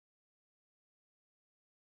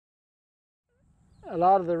a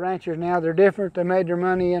lot of the ranchers now, they're different. They made their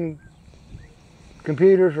money in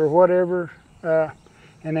computers or whatever,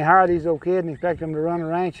 and they hire these old kids and expect them to run a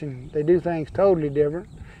ranch, and they do things totally different.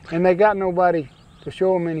 And they got nobody to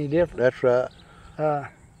show them any different. That's right.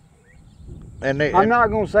 I'm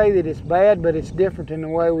not going to say that it's bad, but it's different than the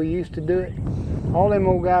way we used to do it. All them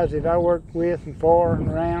old guys that I worked with and for and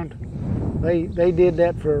around, they did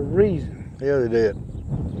that for a reason. Yeah, they did.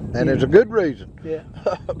 And it's a good reason. Yeah.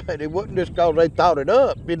 But it wasn't just because they thought it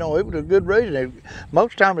up. You know, it was a good reason.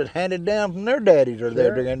 Most times it's handed down from their daddies or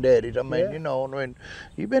their granddaddies. I mean, you know,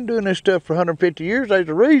 you've been doing this stuff for 150 years, there's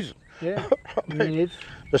a reason. Yeah. I mean, it's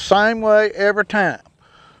the same way every time.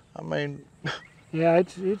 I mean. Yeah,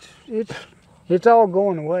 it's all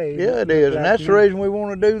going away. Yeah, it is, and that's the reason we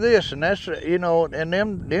want to do this. And that's, you know, and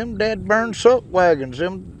them dad burned suck wagons,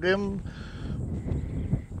 them.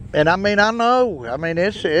 And I mean, I know. I mean,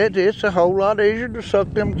 it's a whole lot easier to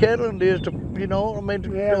suck them cattle than it is to, you know. I mean.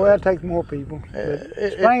 Yeah, well, it takes more people.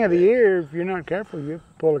 Spring of the year, if you're not careful, you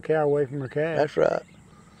pull a cow away from her calf. That's right.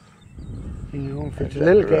 You know, if it's a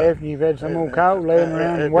little calf and you've had some old cow laying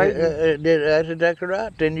around and waiting. That's exactly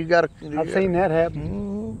right. Then you got to. I've seen that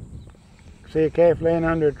happen. See a calf laying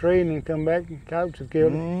under a tree and then come back and coyotes have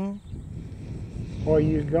killed it. Or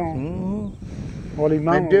you was gone. Or his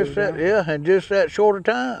mama was gone. And just that short a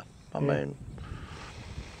time. I mean,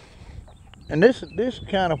 and this is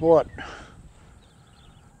kind of what.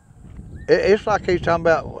 It's like he's talking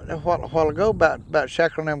about a while ago about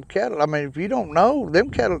shackling them cattle. I mean, if you don't know, them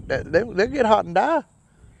cattle, they get hot and die.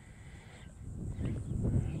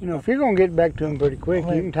 You know, if you're gonna get back to them pretty quick,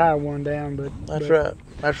 you can tie one down. But that's right.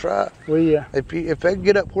 That's right. If they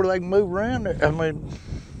get up where they can move around, I mean,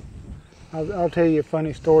 I'll tell you a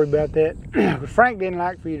funny story about that. Frank didn't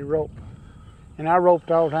like for you to rope, and I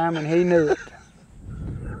roped all the time, and he knew it,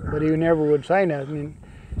 but he never would say nothing. And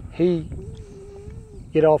he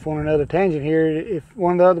get off on another tangent here. If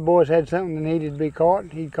one of the other boys had something that needed to be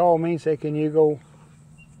caught, he'd call me and say, "Can you go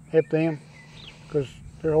help them?" Because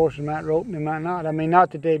their horses might rope and they might not. I mean,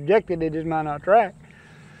 not that they objected, they just might not track.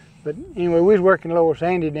 But anyway, we was working Lower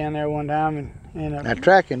Sandy down there one time, and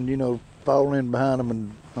tracking, you know, falling in behind them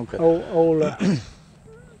and an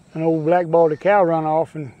old black baldy cow run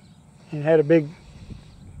off and had a big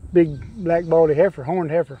black baldy heifer,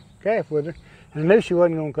 horned heifer calf with her, and I knew she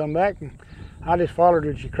wasn't going to come back. And I just followed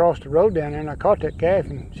her. She crossed the road down there, and I caught that calf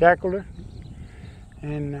and shackled her,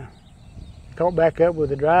 and caught back up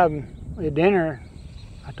with the drive. And at dinner,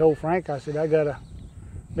 I told Frank, I said, I got a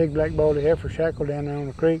big black baldy heifer shackled down there on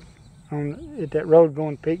the creek, at that road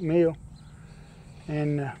going to Peak Mill.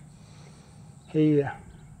 And he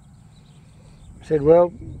said,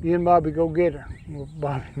 well, you and Bobby go get her. Well,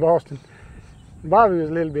 Bobby in Boston. Bobby was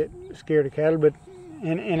a little bit scared of cattle, but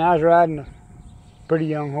and I was riding a pretty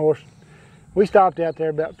young horse. We stopped out there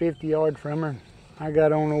about 50 yards from her. And I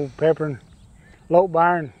got on old Pepper and loped by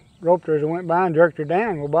her and roped her as I went by and jerked her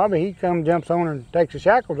down. Well, Bobby, he jumps on her and takes the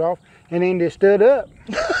shackles off, and then just stood up.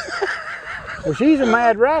 Well, she's a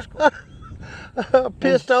mad rascal. A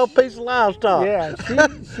pissed off piece of livestock. Yeah, she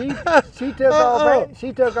took off.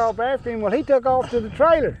 She took off after him. Well, he took off to the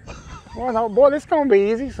trailer. Well, I thought, boy, this is gonna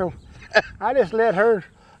be easy. So I just let her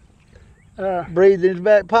breathe in his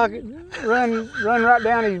back pocket, run right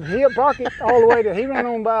down his hip pocket all the way to. He ran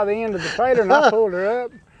on by the end of the trailer, and I pulled her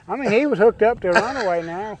up. I mean, he was hooked up to a runaway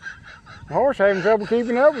now. The horse having trouble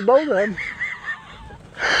keeping up with both of them.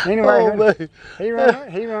 Anyway, he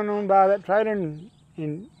run on by that trailer and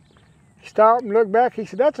stopped and looked back. He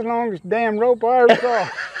said, "That's the longest damn rope I ever saw."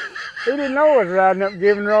 He didn't know I was riding up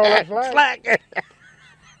giving her all that slack.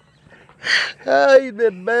 He's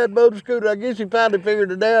been a bad motor scooter. I guess he finally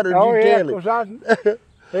figured it out, or did you tell him?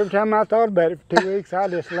 Every time I thought about it for 2 weeks, I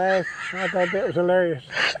just laughed. I thought that was hilarious.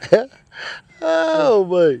 Oh,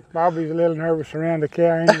 boy. Bobby's a little nervous around the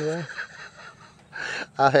cow anyway.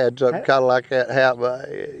 I had something kind of like that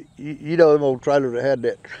happen. You know them old trailers that had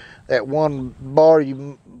that one bar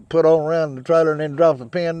you put on around the trailer and then drop the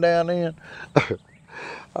pin down in?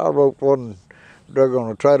 I roped one, drug on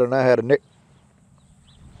the trailer, and I had a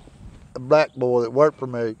black boy that worked for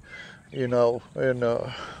me, you know, and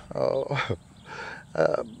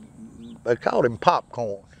they called him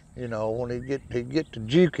Popcorn. You know, when he'd get to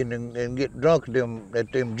juking and get drunk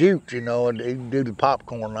at them jukes, you know, and he'd do the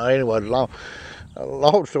popcorn. Now, anyway,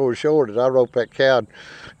 long story short is I roped that cow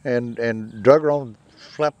and drug her on,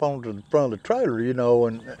 slapped onto the front of the trailer, you know,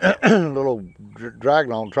 and a little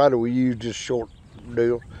drag-along trailer we used, just short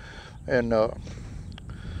deal. And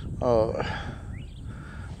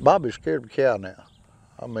Bobby's scared of the cow now.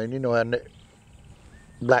 I mean, you know how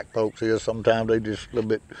black folks is sometimes. They just a little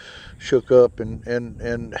bit shook up,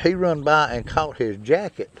 and he run by and caught his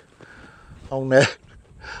jacket on that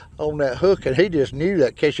hook, and he just knew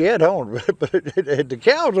that because she had on, but the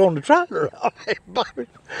cow was on the trailer. Bobby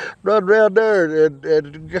run around there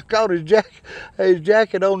and caught his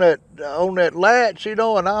jacket on that latch, you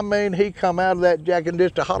know, and I mean he come out of that jacket and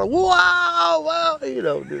just a holler, wow, wow, you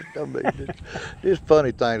know, just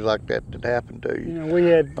funny things like that happen to you. You know, we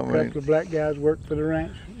had a couple of black guys work for the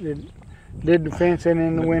ranch, did the fencing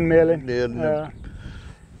and the windmilling.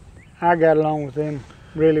 I got along with them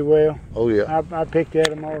really well. Oh yeah. I picked at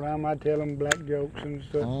them all the time. I'd tell them black jokes and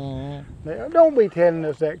stuff. They, don't be telling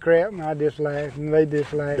us that crap, and I just laugh, and they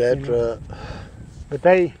just laugh. That's right. But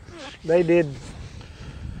they did.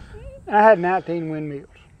 I had 19 windmills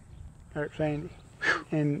there at Sandy,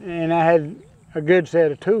 and I had a good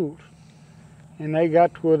set of tools. And they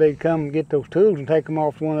got to where they'd come and get those tools and take them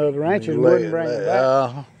off to one of the ranches and wouldn't bring them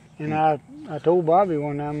back. And I told Bobby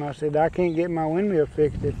one time, I said, I can't get my windmill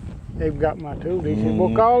fixed if they've got my tools. He said,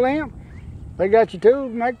 well, call them. They got your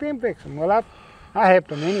tools, make them fix them. Well, I helped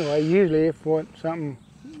them anyway, usually if I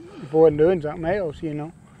wasn't doing something else, you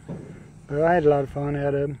know. But I had a lot of fun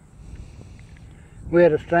out of them. We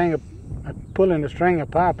had pulling a string of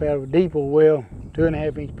pipe out of a depot well,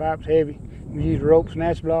 2.5-inch pipes, heavy. We used a rope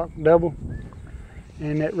snatch block, double.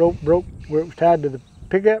 And that rope broke where it was tied to the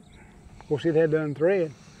pickup. Of course, it had to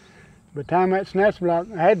unthread. By the time that snatch block,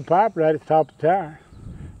 I had the pipe right at the top of the tire.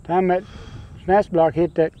 By the time that snatch block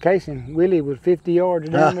hit that casing, Willie was 50 yards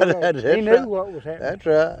down the road. He knew what was happening. That's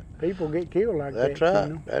right. People get killed like that. That's right.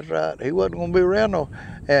 You know? That's right. He wasn't going to be around no.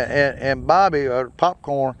 And Bobby, or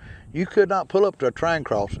Popcorn, you could not pull up to a train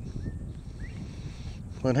crossing.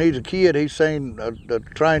 When he's a kid, he's seen a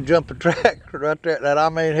train jump the track right there. That I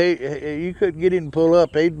mean, you couldn't get him to pull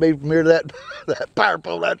up. He'd be near that power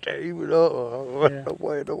pole right there. He was no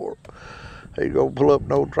way in the world. He'd go pull up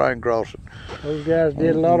no train crossing. Those guys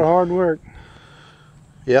did a lot of hard work.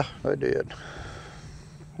 Yeah, they did.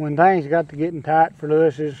 When things got to getting tight for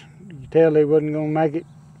Lewis's, you tell they wasn't going to make it,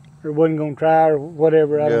 or wasn't going to try, or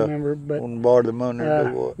whatever. I don't remember. But wouldn't borrow the money or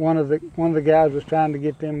do what. One of the guys was trying to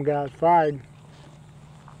get them guys fired.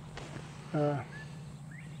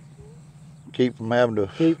 Keep from having to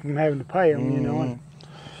pay them, you know. And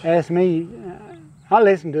asked me, I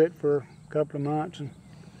listened to it for a couple of months, and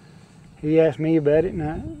he asked me about it, and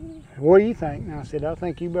I, what do you think? And I said, I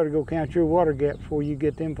think you better go count your water gaps before you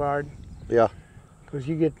get them fired. Yeah. Because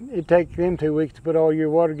it takes them 2 weeks to put all your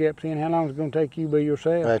water gaps in. How long is it going to take you by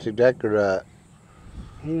yourself? That's exactly right.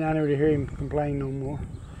 I never did hear him complain no more.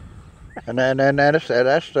 And that's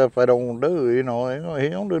stuff I don't want to do. You know, he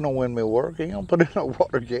don't do no windmill work. He don't put in no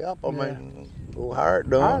water gap. I mean, go hire it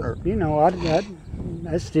done. You know,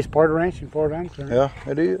 that's just part of ranching, as far as I'm concerned.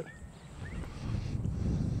 Yeah, it is.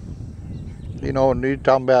 You know, and you're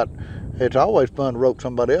talking about, it's always fun to rope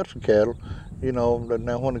somebody else's cattle. You know, but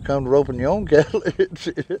now when it comes to roping your own cattle, it's...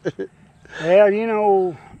 Well, you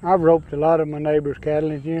know, I've roped a lot of my neighbor's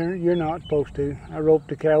cattle, and you're not supposed to. I roped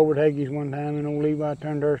a cow over at Haggie's one time, and old Levi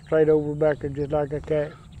turned her straight over back there just like a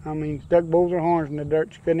calf. I mean, stuck both her horns in the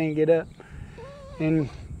dirt. She couldn't even get up. And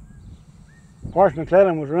Horace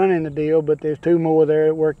McClellan was running the deal, but there's 2 more there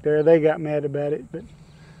that worked there. They got mad about it, but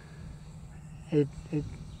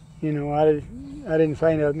you know, I didn't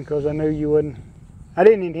say nothing because I knew you wouldn't. I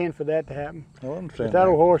didn't intend for that to happen. But that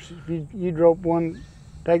old horse, if you'd rope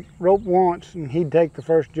once, and he'd take the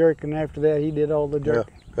first jerk, and after that he did all the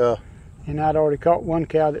jerking. Yeah. And I'd already caught one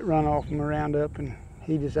cow that run off from a roundup, and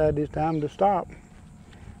he decided it's time to stop.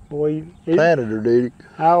 Boy, planted her, did he?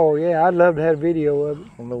 Oh yeah, I'd love to have video of it.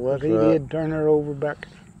 That's he did turn her over back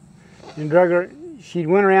and drug her. She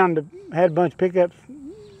went around had a bunch of pickups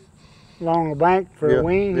along the bank for a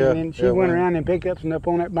wing, and then she went around in pickups and up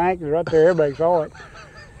on that bank. It was right there, everybody saw it.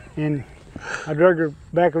 And I drug her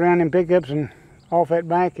back around in pickups and off that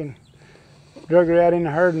bank and drug her out in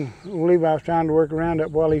the herd, and Levi was trying to work around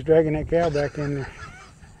up while he's dragging that cow back in there.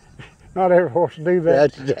 Not every horse do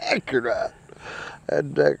that. That's exactly right. That's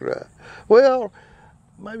exactly right. Well,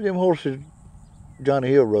 maybe them horses Johnny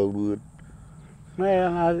Hill rode would.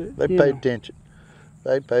 Well, they paid attention.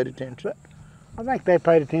 They paid attention. I think they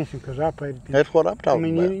paid attention because I paid attention. That's what I'm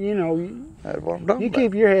talking about. I mean, you know, that's what I'm talking you about.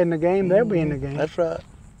 keep your head in the game, they'll be in the game. That's right.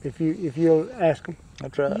 If you'll ask them.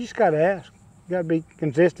 That's right. You just got to ask. You got to be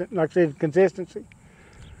consistent. Like I said, consistency.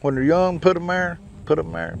 When they're young, put them there,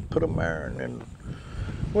 and then.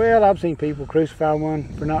 Well, I've seen people crucify one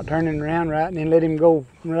for not turning around right, and then let him go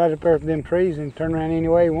right up there for them trees and turn around any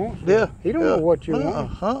way he wants. Yeah. He don't know what you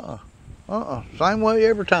want. Same way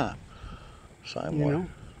every time. Same way. You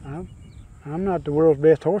know, I'm not the world's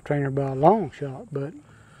best horse trainer by a long shot, but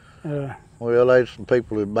Well, there's some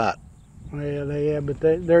people that bite. Well, but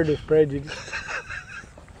they're just prejudiced.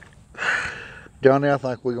 Johnny, I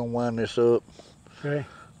think we're gonna wind this up. Okay.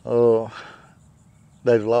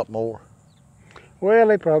 There's a lot more. Well,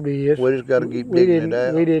 they probably is. We just got to keep digging it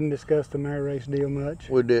out. We didn't discuss the mare race deal much.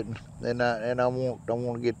 We didn't, and I want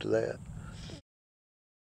to get to that.